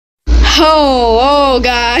Oh,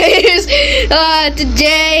 guys.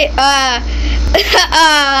 Today,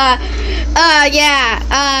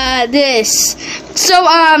 this. So,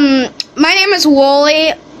 my name is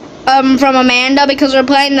Wooly, from Amanda, because we're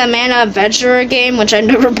playing the Amanda Adventurer game, which I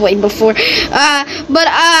never played before.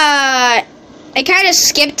 I kind of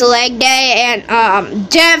skipped leg day and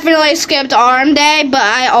definitely skipped arm day, but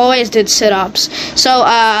I always did sit-ups. So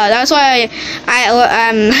that's why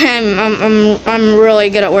I'm really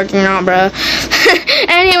good at working out, bro.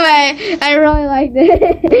 Anyway, I really like this.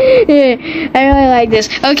 I really like this.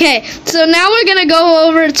 Okay, so now we're gonna go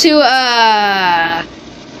over to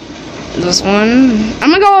this one. I'm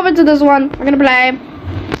gonna go over to this one. We're gonna play.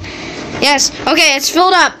 Yes. Okay, it's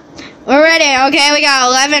filled up. We're ready. Okay, we got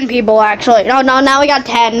 11 people actually. No, now we got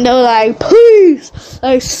 10. They're like, please,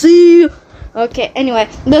 I see you. Okay, anyway,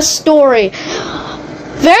 the story.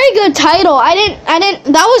 Very good title. I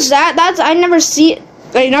never see it.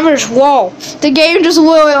 Whoa. The game just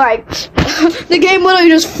literally like, the game literally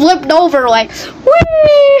just flipped over like,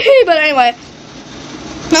 whee! But anyway.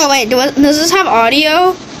 No, wait, does this have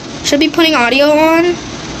audio? Should be putting audio on?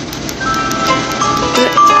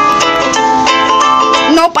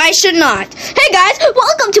 Nope, I should not. Hey guys,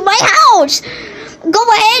 welcome to my house. Go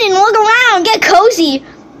ahead and look around, get cozy.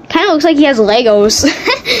 Kind of looks like he has Legos.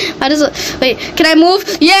 How does it? Wait, can I move?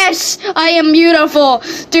 Yes, I am beautiful,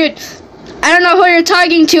 dude. I don't know who you're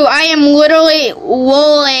talking to. I am literally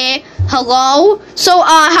Wooly. Hello. So,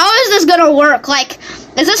 how is this gonna work? Like,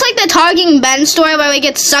 is this like the Talking Ben story where we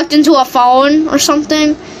get sucked into a phone or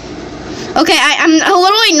something? Okay, I'm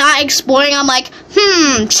literally not exploring. I'm like,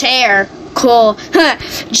 chair. Cool.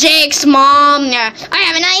 Jake's mom. Yeah, I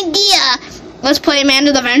have an idea. Let's play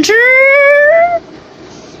Amanda the Adventurer.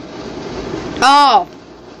 Oh,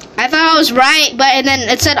 I thought I was right, but and then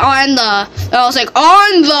it said on the. I was like,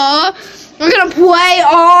 on the. We're gonna play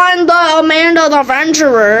on the Amanda the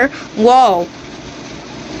Adventurer. Whoa.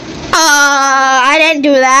 I didn't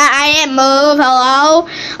do that. I didn't move. Hello.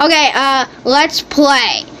 Okay. Let's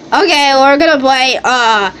play. Okay, we're gonna play.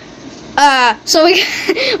 So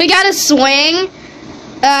we gotta swing.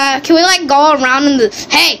 Can we like go around in the?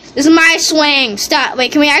 Hey, this is my swing. Stop.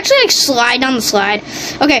 Wait, can we actually like slide down the slide?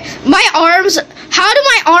 Okay, my arms. How do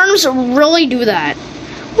my arms really do that?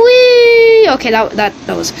 Whee! Okay, that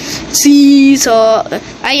was. See, so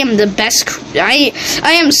I am the best. I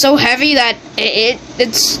am so heavy that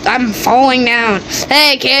I'm falling down.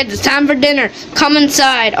 Hey kids, it's time for dinner. Come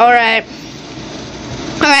inside. All right.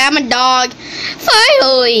 Alright, I'm a dog.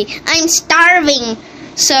 Finally, I'm starving.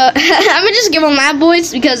 So, I'm gonna just give him that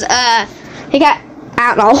voice because, he got,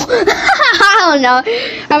 I don't know. I don't know.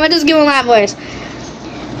 I'm gonna just give him that voice.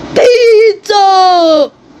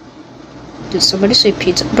 Pizza! Did somebody say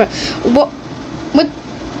pizza? Bro, what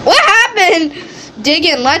happened? Dig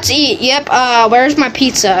in, let's eat. Yep, where's my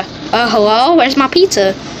pizza? Hello? Where's my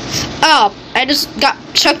pizza? Oh, I just got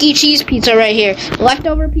Chuck E. Cheese pizza right here.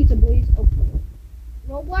 Leftover pizza, please.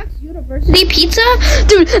 Roblox University Pizza?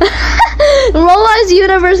 Dude, Roblox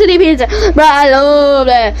University Pizza. Bro, I love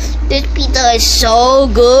that. This pizza is so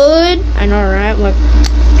good. I know, right? Look.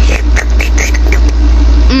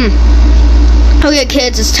 Okay,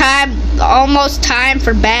 kids, it's time. Almost time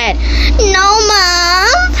for bed. No,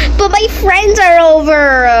 Mom. But my friends are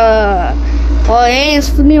over. Oh, hey,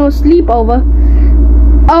 it's no sleepover.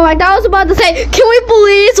 Oh, I thought I was about to say, can we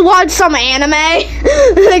please watch some anime?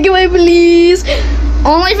 Can we please?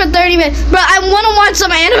 Only for 30 minutes. But I want to watch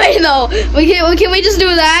some anime though. Can we just do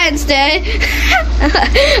that instead?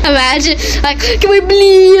 Imagine. Like, can we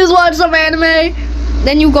please watch some anime?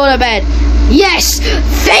 Then you go to bed. Yes!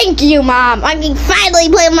 Thank you, Mom. I can finally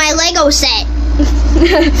play with my Lego set.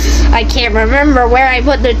 I can't remember where I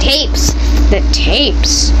put the tapes. The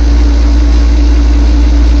tapes.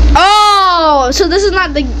 Oh, so this is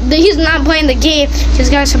not he's not playing the game. He's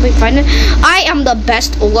got something find it. I am the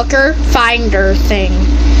best looker finder thing.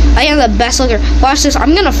 I am the best looker. Watch this.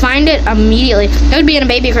 I'm gonna find it immediately. That would be in a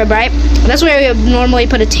baby crib, right? That's where we would normally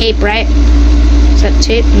put a tape, right? Is that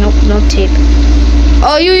tape? Nope, no tape.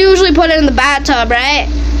 Oh, you usually put it in the bathtub, right?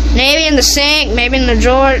 Maybe in the sink, maybe in the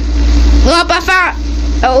drawer. Look, I found.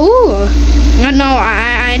 Oh, no,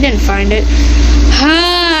 I didn't find it.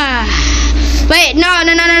 Wait, no,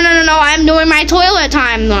 I'm doing my toilet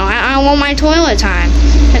time, though. I want my toilet time.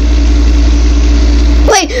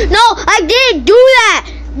 Wait, no, I didn't do that.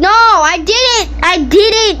 No, I didn't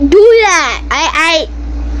do that.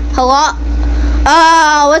 Hello?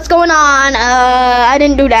 What's going on? I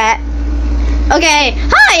didn't do that. Okay,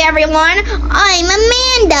 hi, everyone. I'm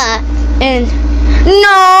Amanda. And,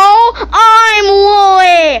 no, I'm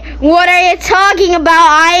Wooly. What are you talking about?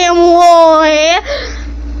 I am Wooly.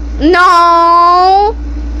 No.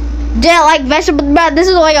 Didn't like vegetables, but this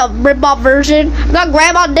is like a rip-off version. I thought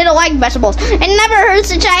Grandma didn't like vegetables. It never hurts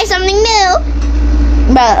to try something new.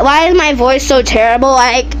 But why is my voice so terrible?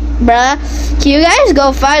 Like, bruh, can you guys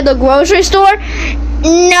go find the grocery store?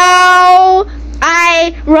 No,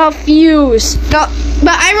 I refuse. No,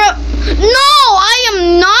 but no, I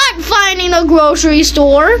am not finding the grocery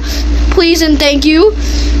store. Please and thank you.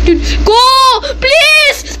 Dude, go,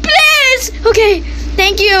 please, please. Okay,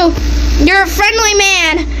 thank you. You're a friendly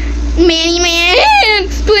man. Manny man.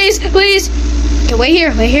 Please, please. Okay, wait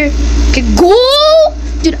here. Okay, go.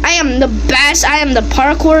 Dude, I am the best. I am the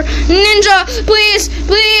parkour ninja. Please,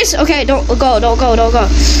 please. Okay, don't go. Go. Go.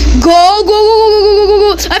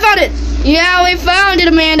 I found it. Yeah, we found it,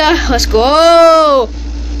 Amanda. Let's go.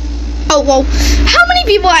 Oh, whoa. How many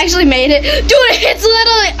people actually made it? Dude, it's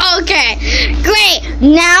literally, okay. Great.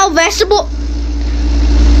 Now, vegetable.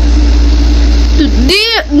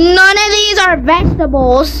 None of these are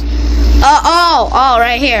vegetables. Oh,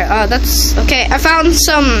 right here. That's, okay. I found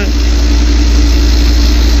some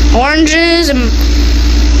oranges and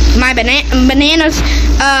my bananas.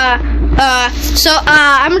 So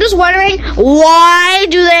I'm just wondering, why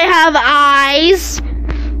do they have eyes?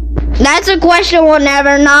 That's a question we'll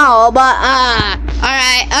never know, but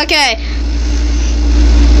alright, okay.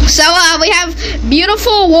 So we have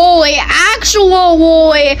beautiful Wooly, actual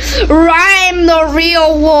Wooly, Rhyme the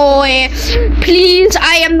real Wooly. Please,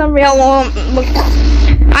 I am the real one.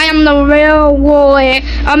 I am the real Wooly.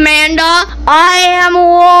 Amanda, I am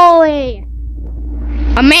Wooly.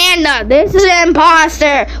 Amanda, this is an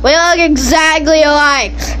imposter. We look exactly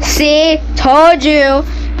alike. See? Told you.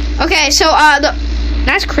 Okay, so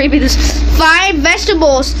that's creepy. This 5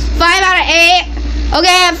 vegetables. 5 out of 8.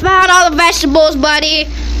 Okay, I found all the vegetables, buddy.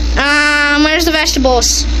 Where's the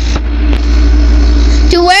vegetables?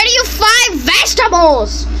 Dude, where do you find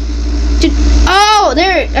vegetables? Dude, oh,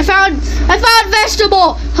 there. I found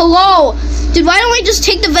vegetable. Hello. Dude, why don't we just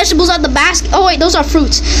take the vegetables out of the basket? Oh, wait, those are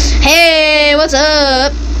fruits. Hey, what's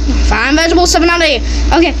up? 5 vegetables, 7 out of 8.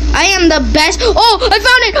 Okay, I am the best. Oh, I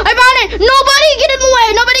found it. Nobody get in the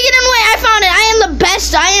way. I found it. I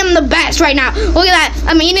am the best. Right now. Look at that.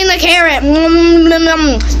 I'm eating the carrot.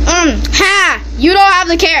 Ha. You don't have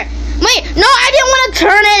the carrot. Wait, no, I didn't want to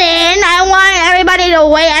turn it in. I want everybody to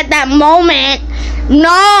wait at that moment.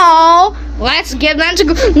 No. Let's give them to...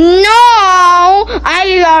 No!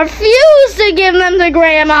 I refuse to give them to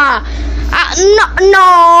Grandma.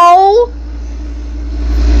 No.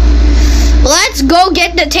 Let's go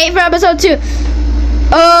get the tape for episode 2.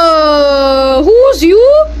 Who's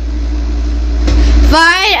you?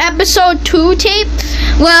 Find episode 2 tape?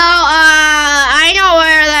 Well, I know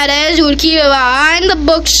where that is. You would keep it behind the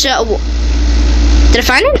bookshelf. Did I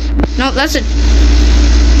find it? No, that's it.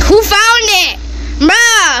 Who found it?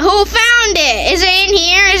 Bruh, who found it? Is it in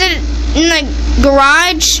here? Is it in the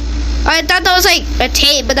garage? I thought that was like a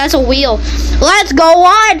tape, but that's a wheel. Let's go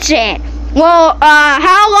watch it. Well,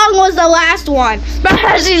 how long was the last one?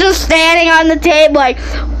 She's just standing on the tape like,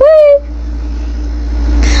 whee.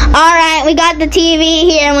 Alright, we got the TV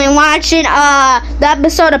here and we're watching the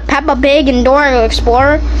episode of Peppa Pig and Dora the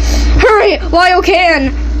Explorer. Hurry while you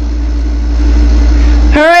can.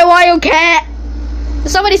 Hurry while you can.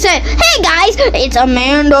 Somebody said, hey guys, it's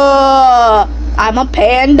Amanda. I'm a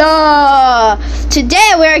panda.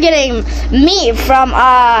 Today we're getting meat from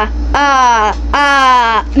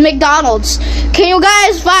McDonald's. Can you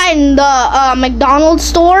guys find the McDonald's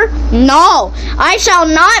store? No, I shall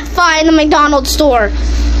not find the McDonald's store.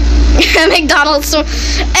 McDonald's store.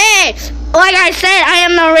 Hey, like I said, I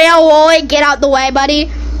am the real Wooly. Get out the way, buddy.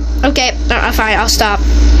 Okay, fine, I'll stop.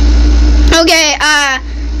 Okay,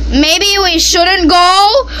 maybe we shouldn't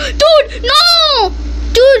go. Dude, no!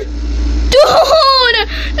 Dude,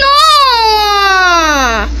 no!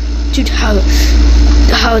 Dude,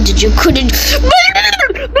 how did you couldn't?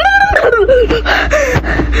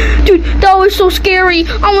 Dude, that was so scary.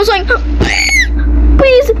 I was like,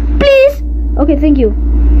 please. Okay, thank you.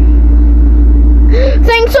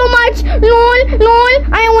 Thanks so much. Lol,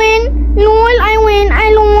 I win. Lol.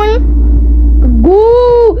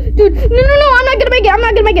 Go. Dude, no, I'm not gonna make it. I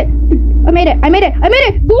made it.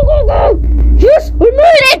 Go. Yes, I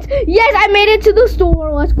made it. Yes, I made it to the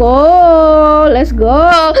store. Let's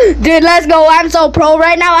go. Dude, let's go. I'm so pro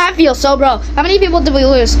right now. I feel so pro. How many people did we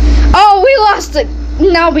lose? Oh, we lost it.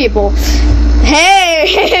 No people.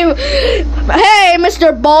 Hey,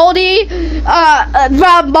 Mr. Baldy,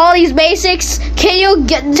 from Baldy's Basics, can you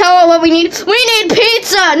tell us what we need? We need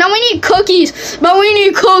pizza. No, we need cookies. But we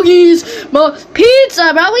need cookies. But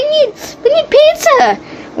pizza, bro. We need pizza.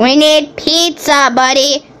 We need pizza,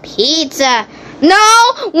 buddy. Pizza.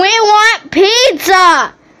 No, we want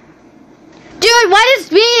pizza. Dude, what is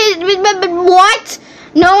pizza? What?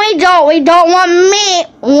 No, we don't. We don't want meat.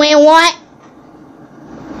 We want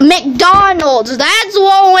McDonald's. That's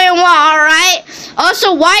what we want, alright?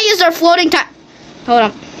 Also, why is there floating time? Hold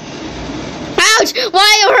on. Ouch! Why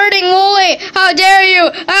are you hurting Wooly? How dare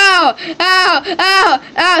you? Ow! Ow! Ow!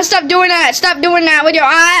 Ow! Stop doing that! Stop doing that with your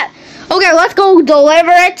eye. Okay, let's go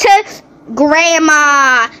deliver it to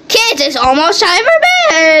Grandma. Kids, it's almost time for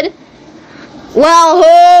bed. Well,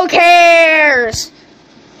 who cares?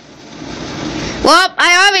 Well,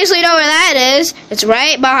 I obviously know where that is. It's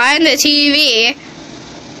right behind the TV.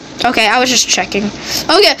 Okay, I was just checking.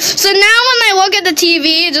 Okay, so now when they look at the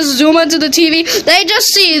TV, just zoom into the TV, they just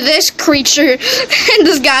see this creature and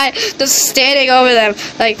this guy just standing over them.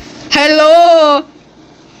 Like, hello.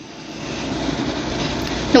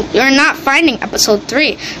 No, you're not finding episode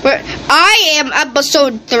 3. I am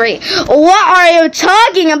episode 3. What are you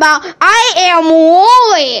talking about? I am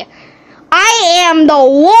Wooly. I am the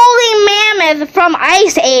woolly mammoth from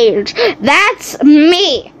Ice Age. That's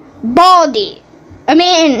me, Baldy. I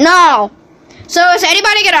mean, no. So is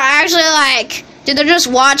anybody gonna actually like? They're just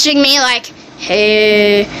watching me like,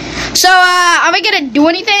 hey. So are we gonna do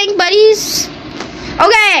anything, buddies?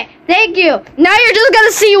 Okay, thank you. Now you're just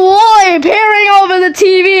gonna see Wooly peering over the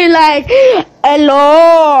TV like,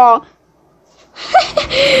 hello.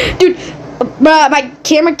 Dude, my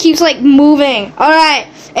camera keeps like moving. All right.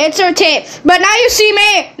 Insert tape. But now you see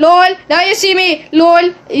me, lol. Now you see me,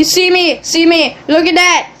 lol. You see me. Look at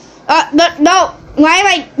that. No.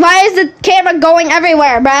 Why is the camera going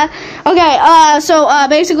everywhere, bruh? Okay. So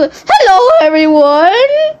basically, hello everyone.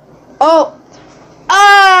 Oh.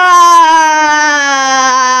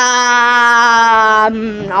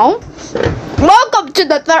 No. Welcome to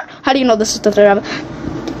the third. How do you know this is the third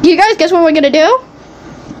episode? Do you guys guess what we're gonna do?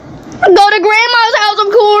 Go to Grandma's house,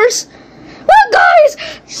 of course. Well, guys,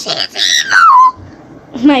 she's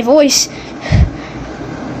evil. My voice.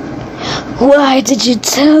 Why did you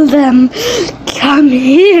tell them? Come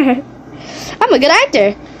here. I'm a good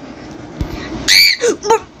actor.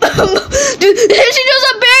 Dude, she just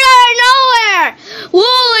appeared out of nowhere.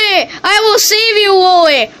 Wooly, I will save you,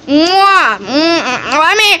 Wooly. Mwah.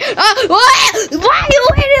 I mean, why are you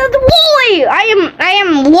waiting at the Wooly? I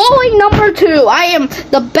am Wooly number 2. I am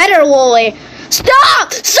the better Wooly. Stop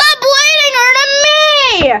bleeding her to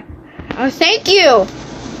me. Oh, thank you.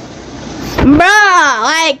 Bruh,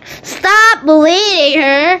 like, stop bleeding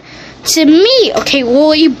her to me. Okay,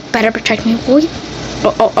 Wooly, you better protect me, Wooly.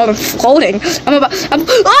 Oh, I'm floating.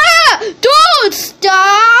 Don't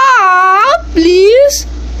stop, please.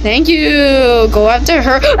 Thank you. Go after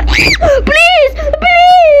her. Please.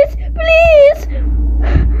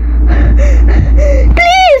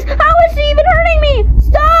 Please, how is she even hurting me?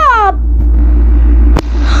 Stop.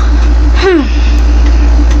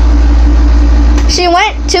 She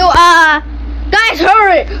went to, guys,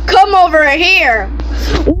 hurry. Come over here.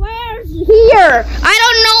 Where's here? I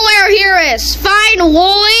don't know where here is. Find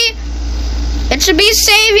Wooly. It should be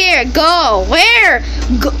safe here. Go. Where?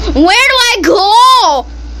 Where do I go?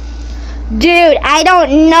 Dude, I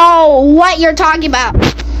don't know what you're talking about.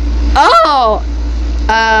 Oh.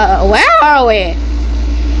 Where are we?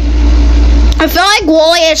 I feel like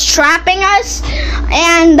Wooly is trapping us.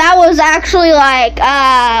 And that was actually like,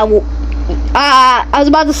 I was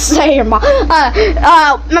about to say your mom.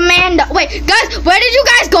 Amanda. Wait, guys, where did you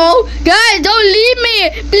guys go? Guys, don't leave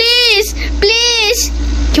me. Please.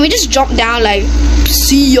 Can we just jump down, like,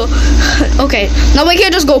 see ya? Okay, now we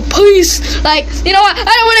can't just go, peace. Like, you know what? I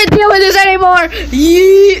don't want to deal with this anymore.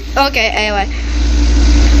 Yeah. Okay, anyway.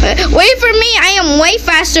 Wait for me. I am way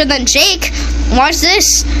faster than Jake. Watch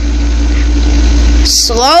this.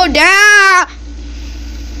 Slow down.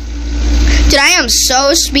 Dude, I am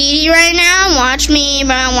so speedy right now. Watch me,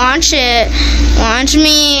 bro. Watch it. Watch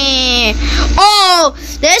me. Oh,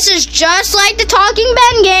 this is just like the Talking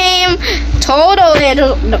Ben game. Totally.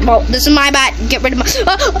 No, this is my bat. Get rid of my.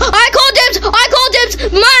 I call dibs.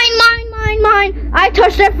 Mine. I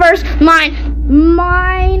touched it first. Mine.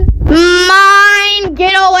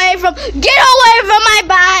 Get away from my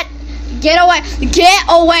bat. Get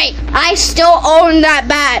away. I still own that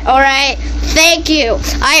bat, alright? Thank you.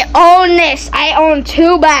 I own this. I own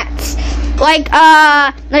 2 bats. Like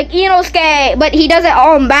Inosuke, but he doesn't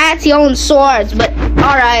own bats, he owns swords, but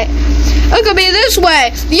alright. It could be this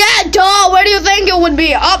way. Yeah, duh, where do you think it would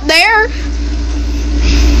be? Up there?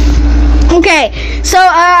 Okay, so,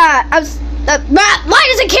 why does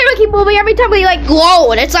the camera keep moving every time we, like,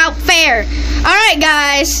 glow? It's not fair. Alright,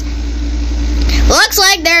 guys. Looks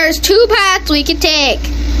like there's 2 paths we can take.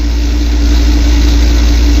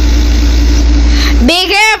 Be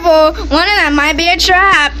careful. One of them might be a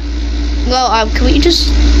trap. Well, can we just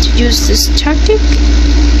use this tactic?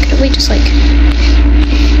 Can we just like...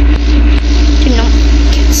 Dude, no,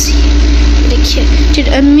 can't see. Dude,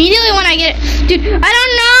 immediately when I get it... Dude, I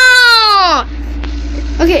don't know!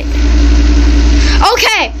 Okay.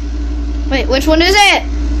 Okay! Wait, which one is it?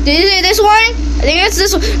 Is it this one? I think it's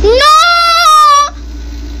this one. No!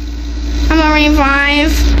 I'm a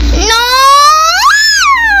revive. No!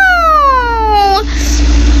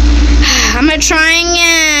 I'm gonna try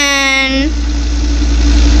again.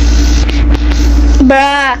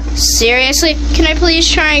 Bruh, seriously? Can I please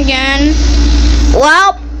try again?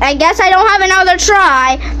 Well, I guess I don't have another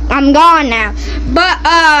try. I'm gone now. But,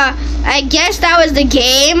 I guess that was the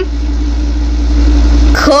game.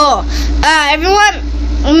 Cool. Everyone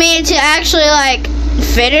made to actually, like,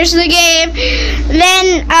 finish the game.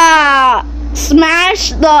 Then,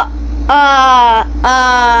 smash the,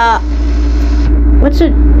 what's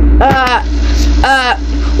it?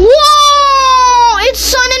 Whoa! It's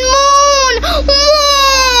sun and moon!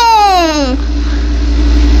 Whoa!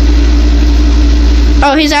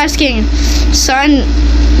 Oh, he's asking sun.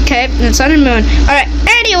 Okay, and sun and moon. Alright,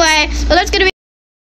 anyway, well, that's gonna be